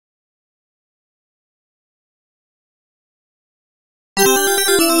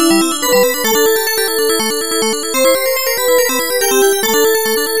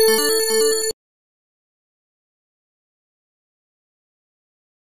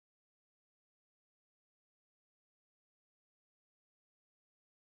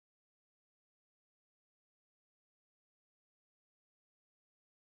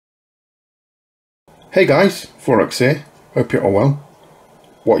Hey guys, Forex here, hope you're all well.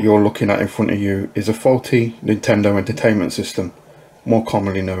 What you're looking at in front of you is a faulty Nintendo Entertainment System, more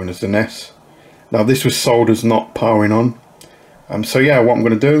commonly known as the NES. Now this was sold as not powering on, so yeah, what I'm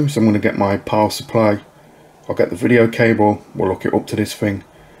going to do is I'm going to get my power supply, I'll get the video cable, we'll hook it up to this thing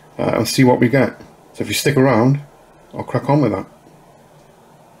and see what we get. So if you stick around, I'll crack on with that.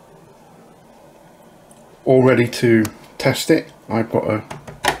 All ready to test it. I've got a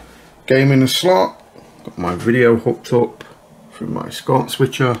game in the slot. Got my video hooked up through my SCART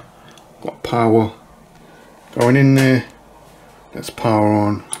switcher. Got power going in there. Let's power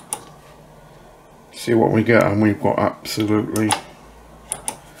on. See what we get, and we've got absolutely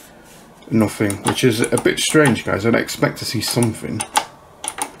nothing, which is a bit strange, guys. I'd expect to see something,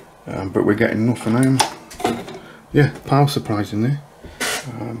 but we're getting nothing. Yeah, power supply's in there.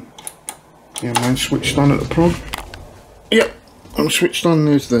 Yeah, mine's switched on at the plug. Yep, I'm switched on.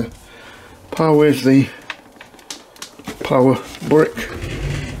 There's the power, where's the power brick?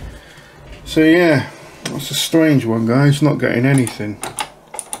 So yeah, that's a strange one, guys, not getting anything.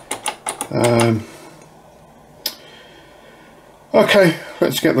 Okay,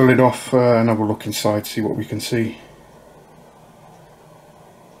 let's get the lid off and have a look inside, see what we can see.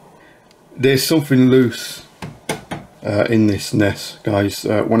 There's something loose in this NES, guys.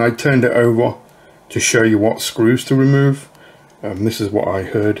 When I turned it over to show you what screws to remove, this is what I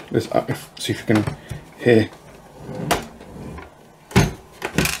heard. Let's see if you can hear.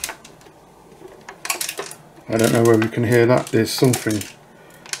 I don't know whether you can hear that. There's something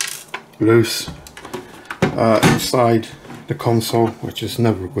loose inside the console, which is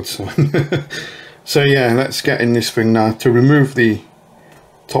never a good sign. So yeah, let's get in this thing now. To remove the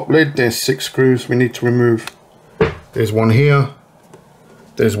top lid, there's 6 screws we need to remove. There's one here,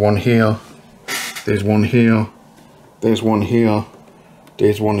 there's one here, there's one here, there's one here,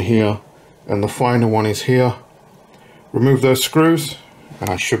 there's one here, and the final one is here. Remove those screws and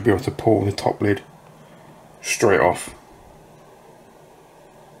I should be able to pull the top lid straight off.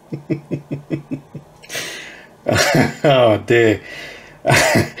 Oh dear.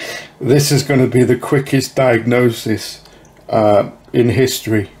 This is going to be the quickest diagnosis in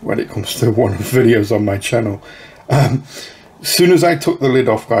history when it comes to one of the videos on my channel. As soon as I took the lid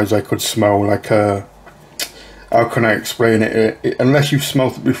off, guys, I could smell like a, how can I explain it? Unless you've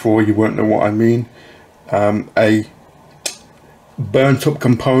smelt it before, you won't know what I mean. A burnt up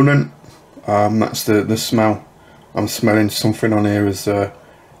component. That's the smell. I'm smelling something on here has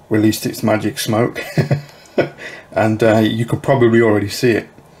released its magic smoke. And you could probably already see it.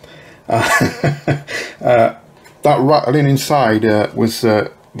 That rattling inside was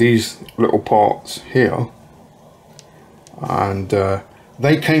these little parts here, and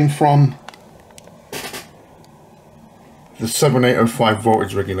they came from the 7805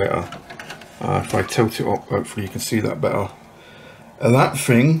 voltage regulator. If I tilt it up, hopefully you can see that better. That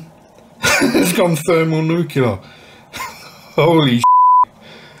thing has gone thermonuclear. Holy shit.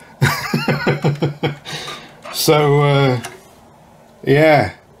 So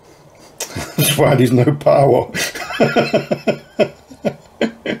yeah, that's why there's no power.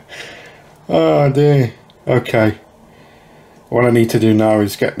 Oh dear. Okay, what I need to do now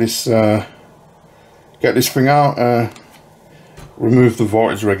is get this thing out, remove the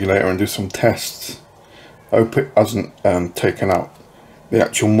voltage regulator and do some tests. Hope it hasn't taken out the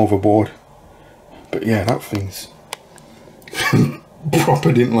actual motherboard. But yeah, that thing's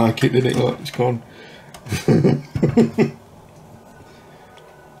proper didn't like it, did it? Look, it's gone.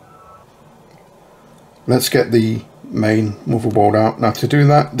 Let's get the main motherboard out. Now to do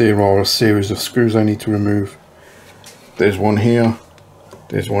that, there are a series of screws I need to remove. There's one here,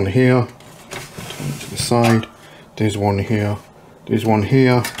 there's one here, turn it to the side, there's one here, there's one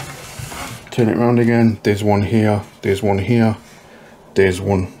here, turn it around again, there's one here, there's one here, there's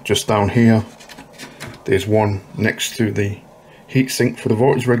one just down here, there's one next to the heatsink for the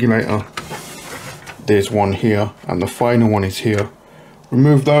voltage regulator, there's one here, and the final one is here.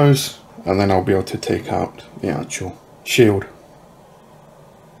 Remove those and then I'll be able to take out the actual shield.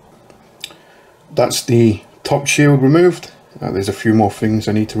 That's the top shield removed. There's a few more things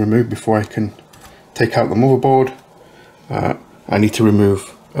I need to remove before I can take out the motherboard. I need to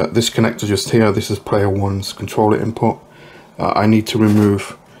remove this connector just here. This is player 1's controller input. I need to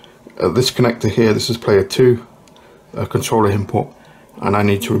remove this connector here. This is player 2 controller input, and I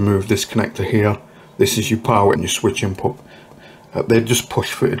need to remove this connector here. This is your power and your switch input. They're just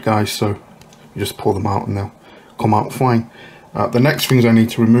push fitted, guys, so you just pull them out and they'll come out fine. The next things I need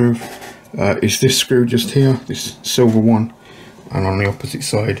to remove is this screw just here, this silver one, and on the opposite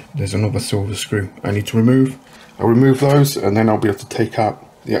side there's another silver screw I need to remove. I'll remove those and then I'll be able to take out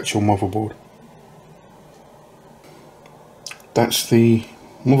the actual motherboard. That's the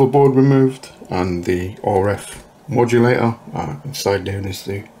motherboard removed and the RF modulator. Inside there is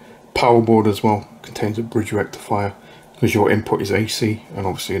the power board as well, contains a bridge rectifier because your input is AC and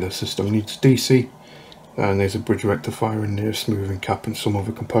obviously the system needs DC. And there's a bridge rectifier in there, smoothing cap and some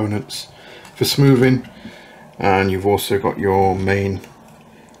other components for smoothing. And you've also got your main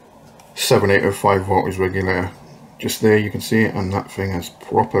 7805 voltage regulator just there, you can see it, and that thing has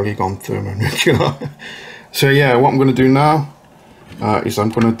properly gone thermonuclear. So yeah, what I'm going to do now is I'm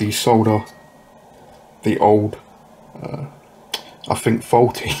going to desolder the old I think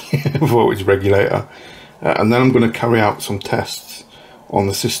faulty voltage regulator, and then I'm going to carry out some tests on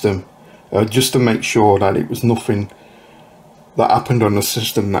the system just to make sure that it was nothing that happened on the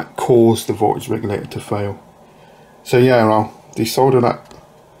system that caused the voltage regulator to fail. So yeah, I'll desolder that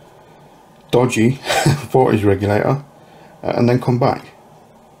dodgy voltage regulator and then come back.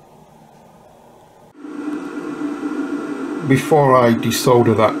 Before I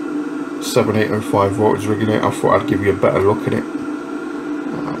desolder that 7805 voltage regulator, I thought I'd give you a better look at it.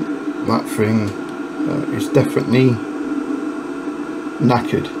 That thing is definitely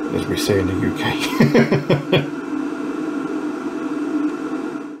knackered, as we say in the UK.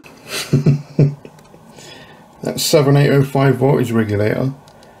 That 7805 voltage regulator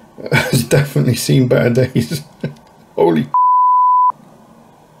has definitely seen better days. Holy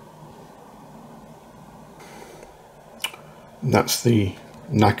That's the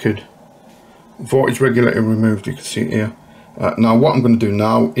knackered voltage regulator removed, you can see it here. Now what I'm going to do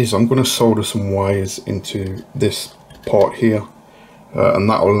now is I'm going to solder some wires into this part here, and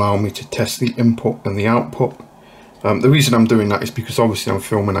that will allow me to test the input and the output. The reason I'm doing that is because obviously I'm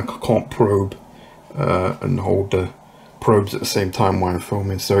filming, I can't probe and hold the probes at the same time while I'm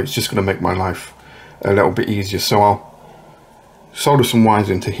filming, so it's just going to make my life a little bit easier. So I'll solder some wires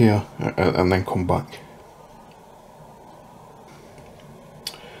into here and then come back.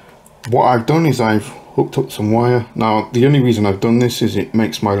 What I've done is I've hooked up some wire. Now the only reason I've done this is it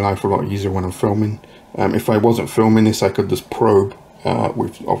makes my life a lot easier when I'm filming. If I wasn't filming this, I could just probe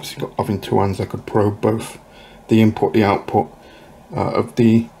with obviously having two hands. I could probe both the input, the output of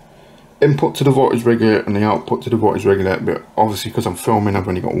the input to the voltage regulator and the output to the voltage regulator, but obviously because I'm filming I've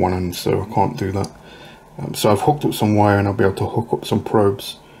only got one hand, so I can't do that. So I've hooked up some wire and I'll be able to hook up some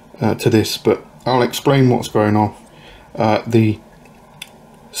probes to this, but I'll explain what's going on. The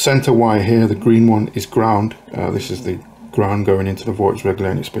center wire here, the green one, is ground. This is the ground going into the voltage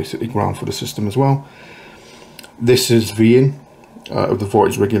regulator, and it's basically ground for the system as well. This is V in of the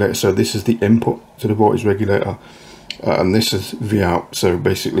voltage regulator, so this is the input to the voltage regulator, and this is V out, so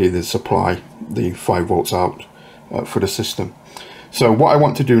basically the supply, the 5 volts out for the system. So what I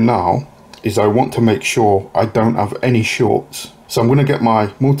want to do now is I want to make sure I don't have any shorts. So I'm going to get my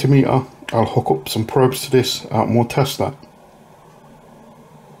multimeter, I'll hook up some probes to this and we'll test that.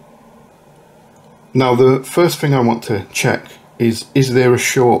 Now the first thing I want to check is there a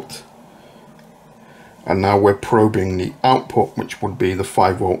short? And now we're probing the output, which would be the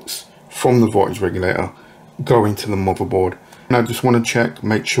 5 volts from the voltage regulator going to the motherboard. And I just want to check,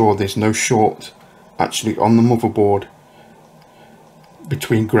 make sure there's no short actually on the motherboard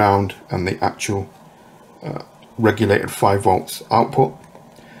between ground and the actual regulated 5 volts output.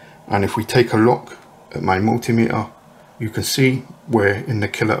 And if we take a look at my multimeter, you can see we're in the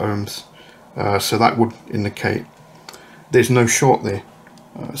kilo ohms. So that would indicate there's no short there.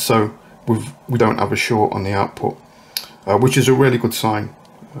 So we don't have a short on the output, which is a really good sign.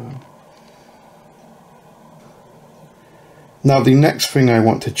 Now the next thing I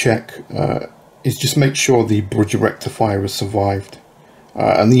want to check is just make sure the bridge rectifier has survived.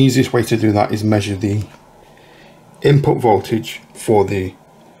 And the easiest way to do that is measure the input voltage for the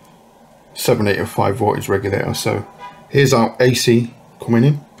 7805 voltage regulator. So here's our AC coming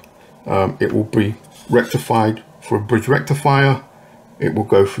in. It will be rectified for a bridge rectifier. It will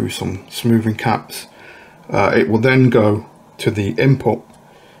go through some smoothing caps. It will then go to the input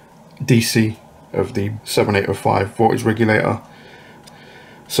DC of the 7805 voltage regulator.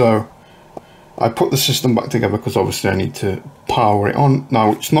 So I put the system back together because obviously I need to power it on.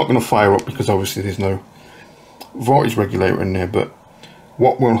 Now it's not going to fire up because obviously there's no voltage regulator in there, but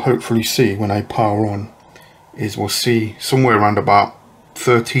what we'll hopefully see when I power on is we'll see somewhere around about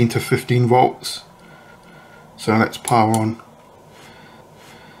 13 to 15 volts. So let's power on,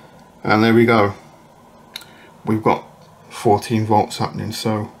 and there we go, we've got 14 volts happening,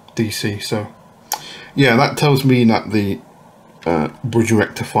 so DC. So yeah, that tells me that the bridge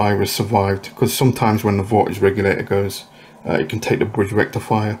rectifier has survived, because sometimes when the voltage regulator goes, it can take the bridge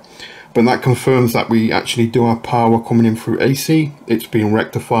rectifier, but that confirms that we actually do have power coming in through AC. It's been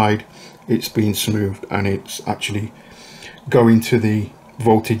rectified, it's been smoothed, and it's actually going to the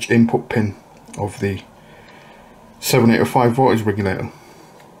voltage input pin of the 7805 voltage regulator.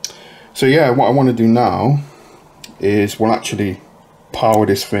 So yeah, what I want to do now is we'll actually power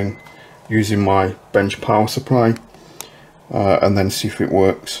this thing using my bench power supply and then see if it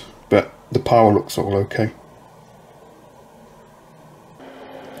works, but the power looks all okay.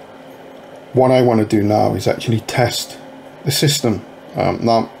 What I want to do now is actually test the system.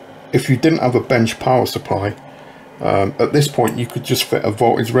 Now if you didn't have a bench power supply, at this point you could just fit a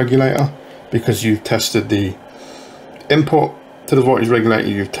voltage regulator, because you've tested the input to the voltage regulator,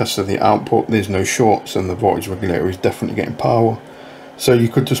 you've tested the output, there's no shorts, and the voltage regulator is definitely getting power. So you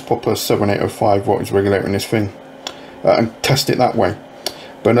could just pop a 7805 voltage regulator in this thing and test it that way.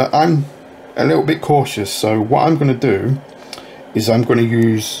 But I'm a little bit cautious, so what I'm going to do is I'm going to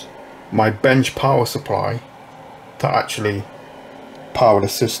use my bench power supply to actually power the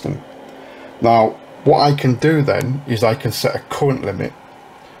system. Now what I can do then is I can set a current limit,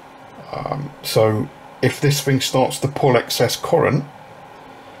 so if this thing starts to pull excess current,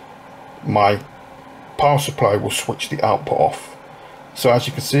 my power supply will switch the output off. So as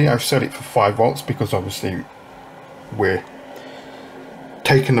you can see, I've set it for 5 volts because obviously we're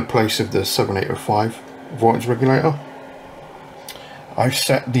taking the place of the 7805 voltage regulator. I've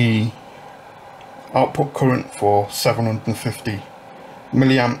set the output current for 750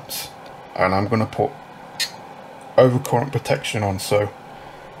 milliamps, and I'm going to put overcurrent protection on, so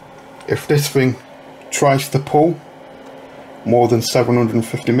if this thing tries to pull more than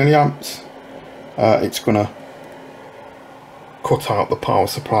 750 milliamps, it's going to cut out the power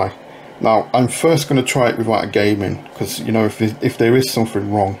supply. Now I'm first going to try it without a gaming, because you know, if there is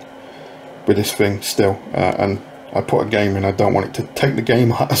something wrong with this thing still, and I put a game in, I don't want it to take the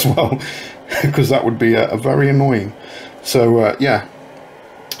game out as well, because that would be a very annoying. So yeah,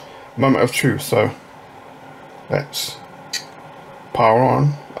 moment of truth. So let's power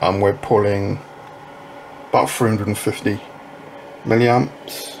on, and we're pulling about 350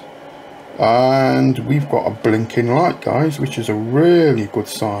 milliamps, and we've got a blinking light, guys, which is a really good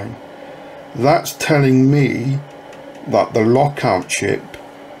sign. That's telling me that the lockout chip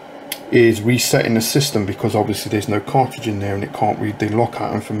is resetting the system, because obviously there's no cartridge in there and it can't read the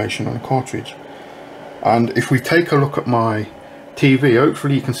lockout information on the cartridge. And if we take a look at my TV,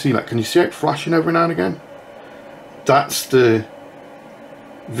 hopefully you can see that. Can you see it flashing every now and again? That's the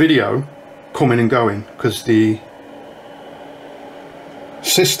video coming and going, because the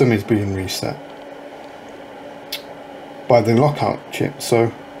system is being reset by the lockout chip.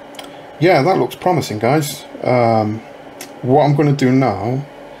 So yeah, that looks promising, guys. What I'm going to do now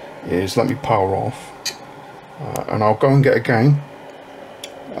is let me power off, and I'll go and get a game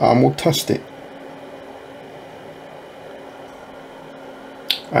and we'll test it.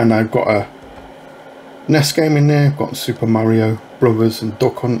 And I've got a NES game in there. I've got Super Mario Brothers and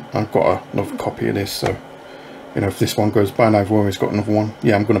Duck Hunt. I've got another copy of this, so you know, if this one goes bad, I've always got another one.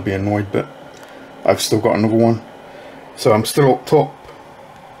 Yeah, I'm going to be annoyed, but I've still got another one. So I'm still up top.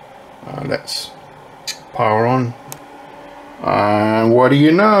 Let's power on, and what do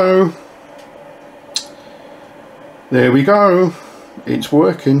you know, there we go, it's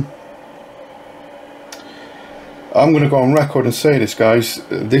working. I'm going to go on record and say this, guys,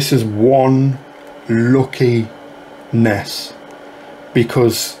 this is one lucky NES,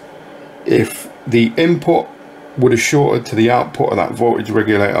 because if the input would have shorted to the output of that voltage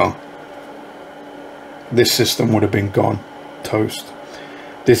regulator, this system would have been gone, toast.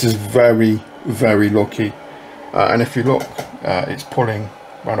 This is very, very lucky, and if you look, it's pulling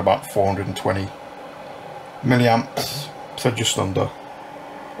around about 420 milliamps, so just under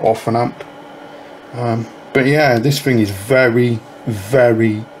half an amp. But yeah, this thing is very,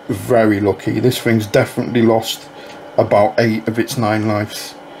 very, very lucky. This thing's definitely lost about 8 of its 9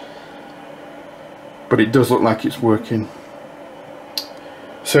 lives, but it does look like it's working.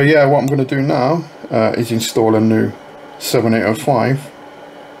 So yeah, what I'm going to do now is install a new 7805,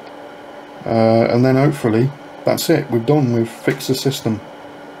 and then hopefully that's it, we've done, we've fixed the system.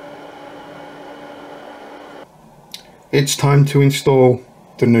 It's time to install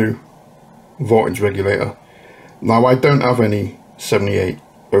the new voltage regulator. Now I don't have any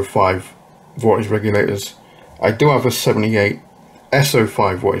 7805 voltage regulators. I do have a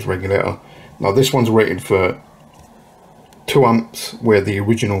 78S05 voltage regulator. Now this one's rated for 2 amps, where the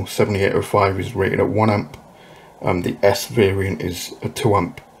original 7805 is rated at 1 amp. The S variant is a 2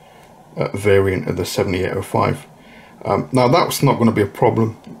 amp variant of the 7805. Now that's not going to be a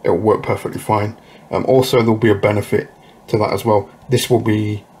problem, it'll work perfectly fine. Also there'll be a benefit to that as well. This will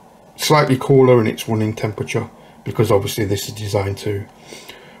be slightly cooler in its running temperature, because obviously this is designed to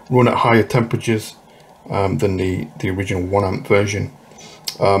run at higher temperatures, than the original 1 amp version.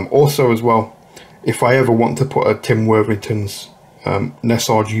 Also as well, if I ever want to put a Tim Worthington's NES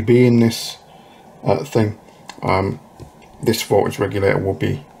RGB in this thing, this voltage regulator will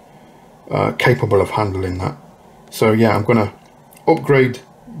be capable of handling that. So yeah, I'm going to upgrade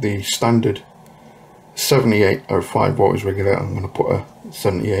the standard 7805 voltage regulator. I'm going to put a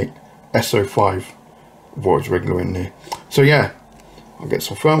 78S05 voltage regulator in there. So yeah, I'll get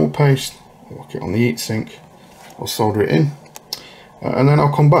some thermal paste, I'll lock it on the heatsink, I'll solder it in, and then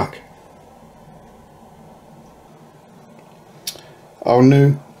I'll come back. Our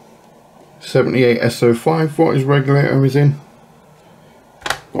new 78S05 voltage regulator is in.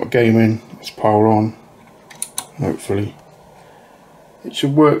 Got game in, let's power on. Hopefully it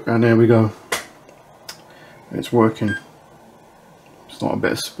should work, and there we go. It's working. It's not a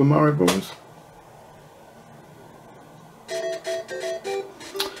bit of Super Mario Bros.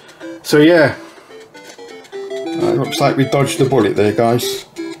 So yeah, looks like we dodged the bullet there, guys.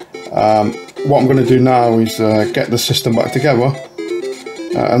 What I'm going to do now is get the system back together,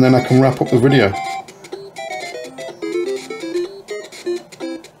 and then I can wrap up the video.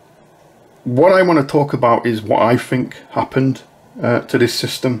 What I want to talk about is what I think happened to this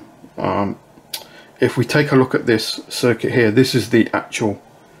system. If we take a look at this circuit here, this is the actual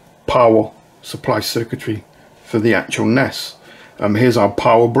power supply circuitry for the actual NES. Here's our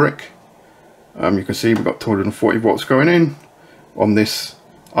power brick. You can see we've got 240 volts going in. On this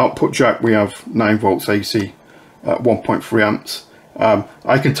output jack we have 9 volts AC at 1.3 amps.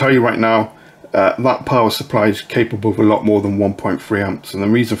 I can tell you right now that power supply is capable of a lot more than 1.3 amps, and the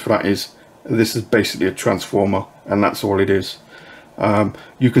reason for that is this is basically a transformer, and that's all it is.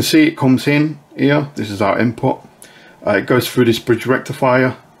 You can see it comes in here. This is our input. It goes through this bridge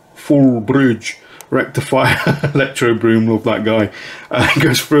rectifier, full bridge rectifier. Electro Broom, love that guy. It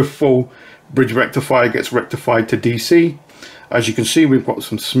goes through a full bridge rectifier, gets rectified to DC. As you can see, we've got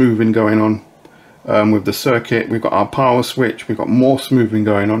some smoothing going on with the circuit. We've got our power switch, we've got more smoothing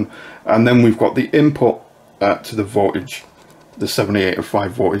going on, and then we've got the input to the voltage, the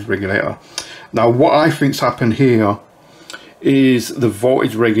 7805 voltage regulator. Now what I think's happened here is the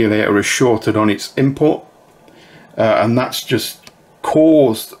voltage regulator is shorted on its input, and that's just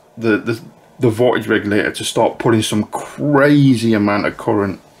caused the voltage regulator to start pulling some crazy amount of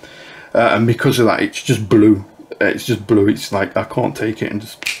current, and because of that it's just blue. It's like I can't take it, and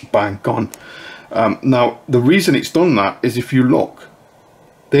just bang, gone. Now the reason it's done that is, if you look,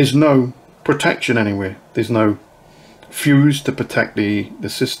 there's no protection anywhere. There's no fuse to protect the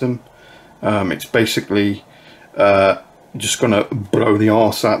system. It's basically just gonna blow the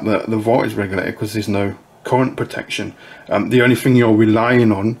arse out the voltage regulator because there's no current protection. The only thing you're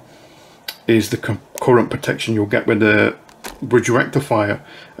relying on is the current protection you'll get with the bridge rectifier,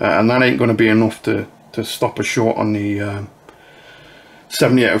 and that ain't going to be enough to stop a short on the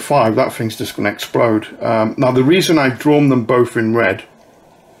 7805. That thing's just going to explode. Now the reason I've drawn them both in red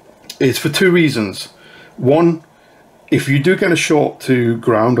is for two reasons. One, if you do get a short to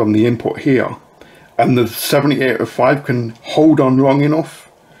ground on the input here, and the 7805 can hold on long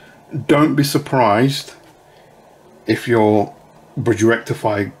enough, don't be surprised if your bridge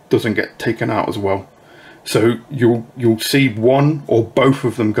rectifier doesn't get taken out as well. So you'll see one or both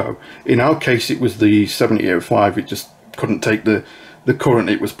of them go. In our case it was the 7805, it just couldn't take the current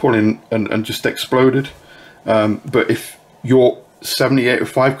it was pulling and just exploded. But if your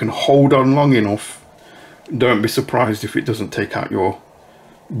 7805 can hold on long enough, don't be surprised if it doesn't take out your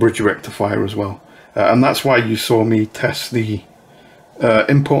bridge rectifier as well. And that's why you saw me test the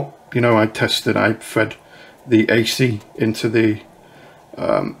input. You know, I fed the AC into the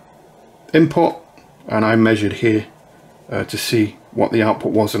input, and I measured here to see what the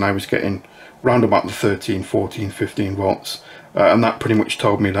output was, and I was getting round about the 13, 14, 15 volts, and that pretty much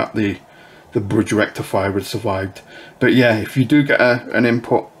told me that the bridge rectifier had survived. But yeah, if you do get an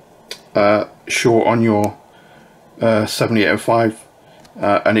input short on your 7805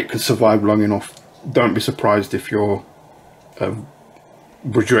 and it could survive long enough, don't be surprised if your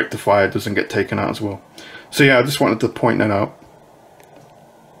bridge rectifier doesn't get taken out as well. So yeah, I just wanted to point that out.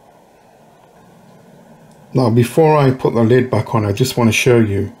 Now before I put the lid back on, I just want to show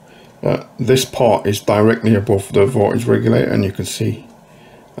you this part is directly above the voltage regulator, and you can see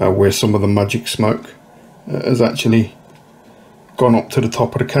where some of the magic smoke has actually gone up to the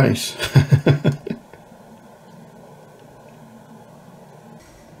top of the case.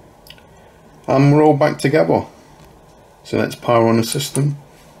 And we're all back together. So let's power on the system,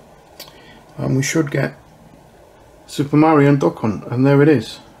 and we should get Super Mario and Duck Hunt, and there it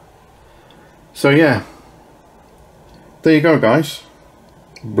is. So yeah, there you go guys,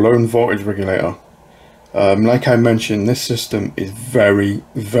 blown voltage regulator. Like I mentioned, this system is very,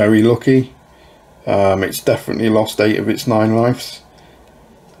 very lucky. It's definitely lost 8 of its 9 lives,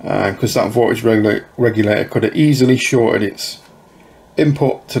 because that voltage regulator could have easily shorted its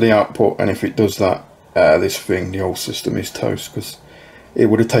input to the output, and if it does that, this thing, the whole system is toast, because it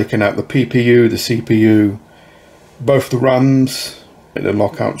would have taken out the PPU, the CPU, both the RAMs, the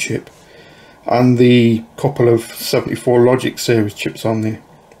lockout chip, and the couple of 74 logic series chips on there.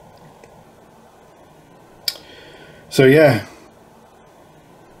 So yeah,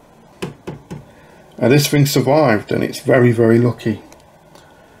 this thing survived, and it's very, very lucky.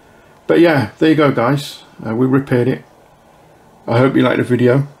 But yeah, there you go guys, we repaired it. I hope you liked the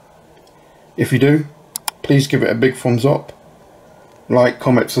video. If you do, please give it a big thumbs up, like,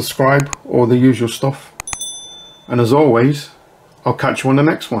 comment, subscribe, all the usual stuff. And as always, I'll catch you on the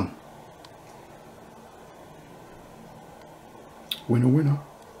next one. Winner, winner.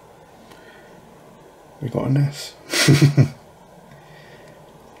 We got a NES.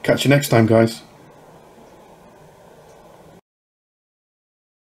 Catch you next time, guys.